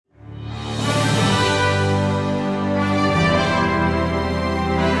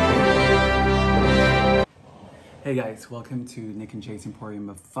Hey guys, welcome to Nick and Jade's Emporium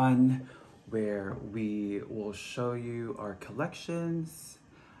of Fun, where we will show you our collections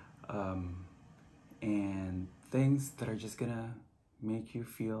and things that are just gonna make you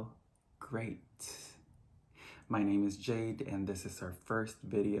feel great. My name is Jade and this is our first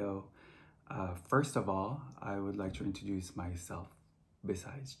video. First of all, I would like to introduce myself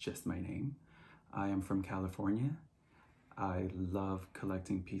besides just my name. I am from California. I love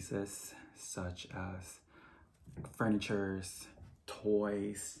collecting pieces such as furnitures,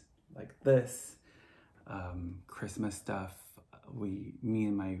 toys like this, Christmas stuff. Me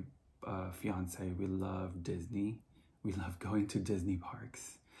and my fiance, we love Disney. We love going to Disney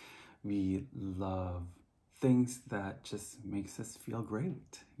parks. We love things that just makes us feel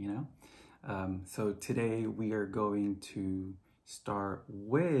great, you know? So today we are going to start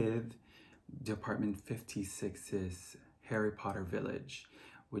with Department 56's Harry Potter Village,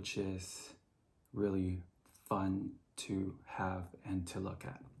 which is really fun to have and to look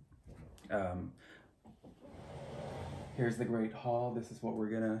at. Here's the Great Hall. This is what we're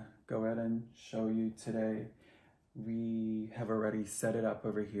gonna go ahead and show you today. We have already set it up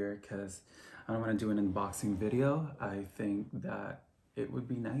over here because I don't want to do an unboxing video. I think that it would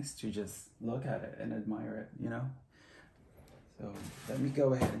be nice to just look at it and admire it, you know? So let me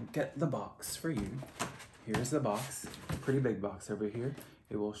go ahead and get the box for you. Here's the box, pretty big box over here.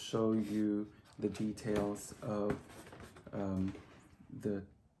 It will show you the details of the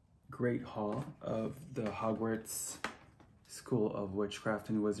Great Hall of the Hogwarts School of Witchcraft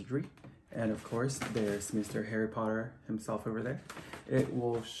and Wizardry. And of course, there's Mr. Harry Potter himself over there. It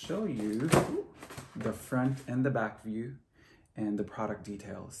will show you the front and the back view and the product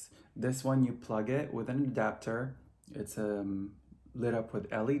details. This one, you plug it with an adapter. It's lit up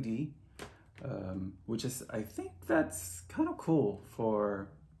with LED, which is, I think that's kind of cool for,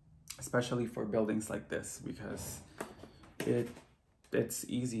 especially for buildings like this, because it's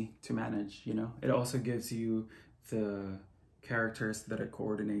easy to manage, you know? It also gives you the characters that it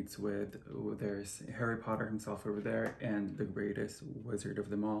coordinates with. There's Harry Potter himself over there and the greatest wizard of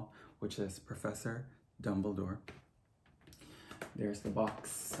them all, which is Professor Dumbledore. There's the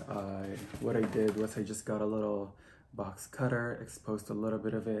box. What I did was I just got a little box cutter, exposed a little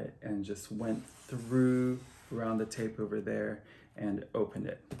bit of it, and just went through around the tape over there and opened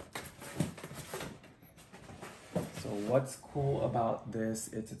it. So what's cool about this,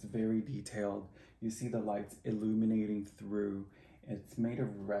 it's very detailed. You see the lights illuminating through. It's made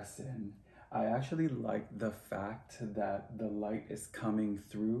of resin. I actually like the fact that the light is coming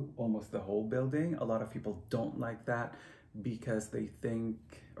through almost the whole building. A lot of people don't like that because they think,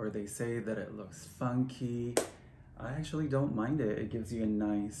 or they say that it looks funky. I actually don't mind it. It gives you a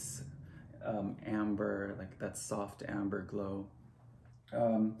nice amber, like that soft amber glow.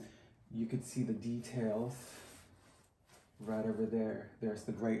 You could see the details right over there. There's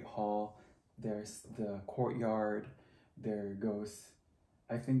the Great Hall. There's the courtyard. There goes,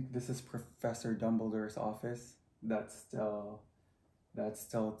 I think this is Professor Dumbledore's office. That's still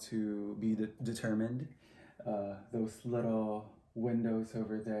to be determined. Those little windows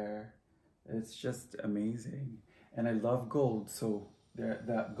over there. It's just amazing. And I love gold, so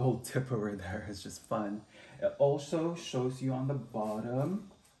that gold tip over there is just fun. It also shows you on the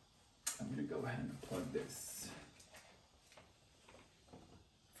bottom. I'm gonna go ahead and plug this.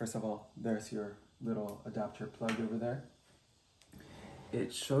 First of all, there's your little adapter plug over there.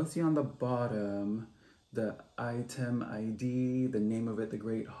 It shows you on the bottom the item ID, the name of it, the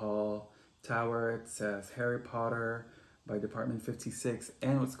Great Hall Tower. It says Harry Potter by Department 56.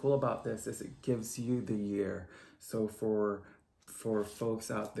 And what's cool about this is it gives you the year. So for folks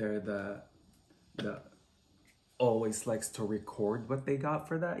out there that always likes to record what they got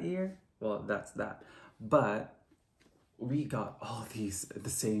for that year, well, that's that. But we got all these the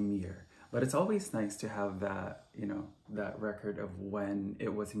same year. But it's always nice to have that, you know, that record of when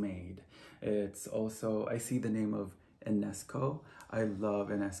it was made. It's also, I see the name of UNESCO. I love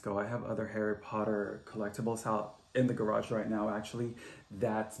UNESCO. I have other Harry Potter collectibles out in the garage right now, actually.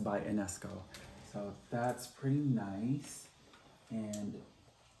 That's by UNESCO. So that's pretty nice. And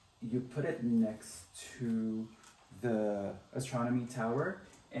you put it next to the astronomy tower,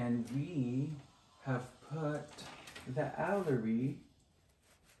 and we have put the owlery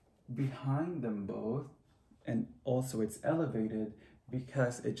behind them both, and also it's elevated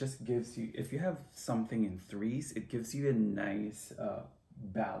because it just gives you, if you have something in threes, it gives you a nice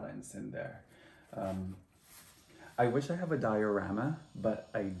balance in there. I wish I have a diorama, but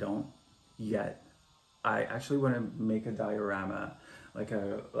I don't yet. I actually want to make a diorama, like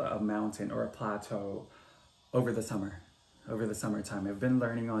a mountain or a plateau over the summertime. I've been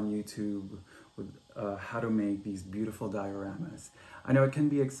learning on YouTube with how to make these beautiful dioramas. I know it can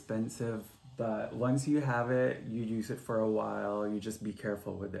be expensive, but once you have it, you use it for a while, you just be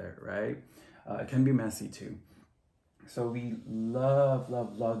careful with it, right? It can be messy too. So we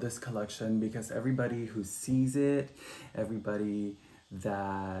love this collection because everybody who sees it, everybody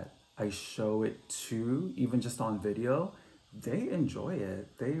that I show it to, even just on video, they enjoy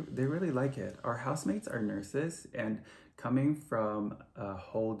it. They really like it. Our housemates are nurses, and coming from a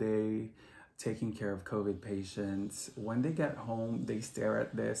whole day taking care of COVID patients, when they get home, they stare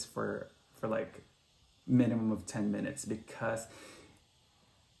at this for like minimum of 10 minutes because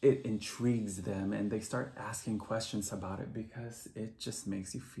it intrigues them and they start asking questions about it because it just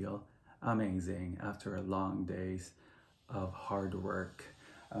makes you feel amazing after a long days of hard work.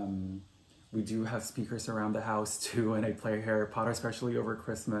 We do have speakers around the house too, and I play Harry Potter, especially over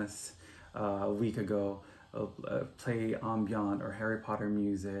Christmas. A week ago, play ambient or Harry Potter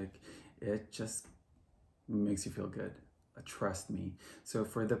music. It just makes you feel good. Trust me. So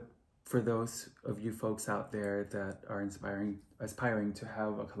for those of you folks out there that are aspiring to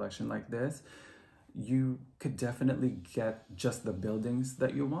have a collection like this, you could definitely get just the buildings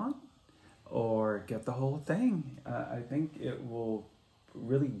that you want or get the whole thing. I think it will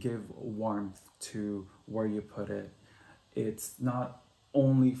really give warmth to where you put it. It's not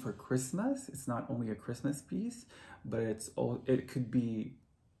only for Christmas, it's not only a Christmas piece, but it could be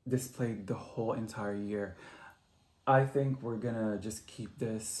displayed the whole entire year. I think we're gonna just keep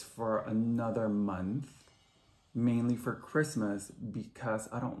this for another month, mainly for Christmas, because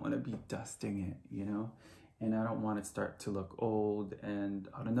I don't want to be dusting it, you know, and I don't want it start to look old, and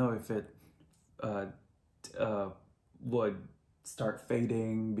I don't know if it uh, would start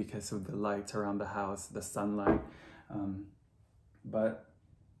fading because of the lights around the house, the sunlight, but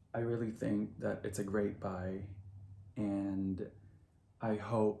I really think that it's a great buy, and I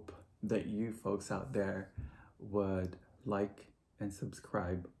hope that you folks out there would like and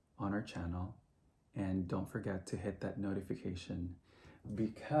subscribe on our channel, and don't forget to hit that notification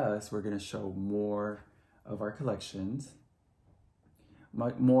because we're going to show more of our collections,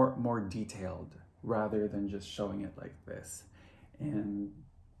 more detailed rather than just showing it like this. And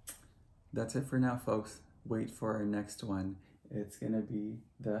that's it for now, folks. Wait for our next one. It's going to be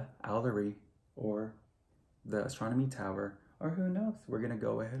the Owlery or the Astronomy Tower, or who knows, we're going to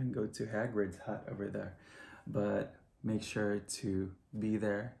go ahead and go to Hagrid's hut over there. But make sure to be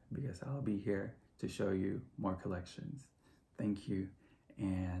there because I'll be here to show you more collections. Thank you,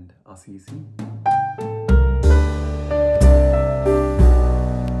 and I'll see you soon.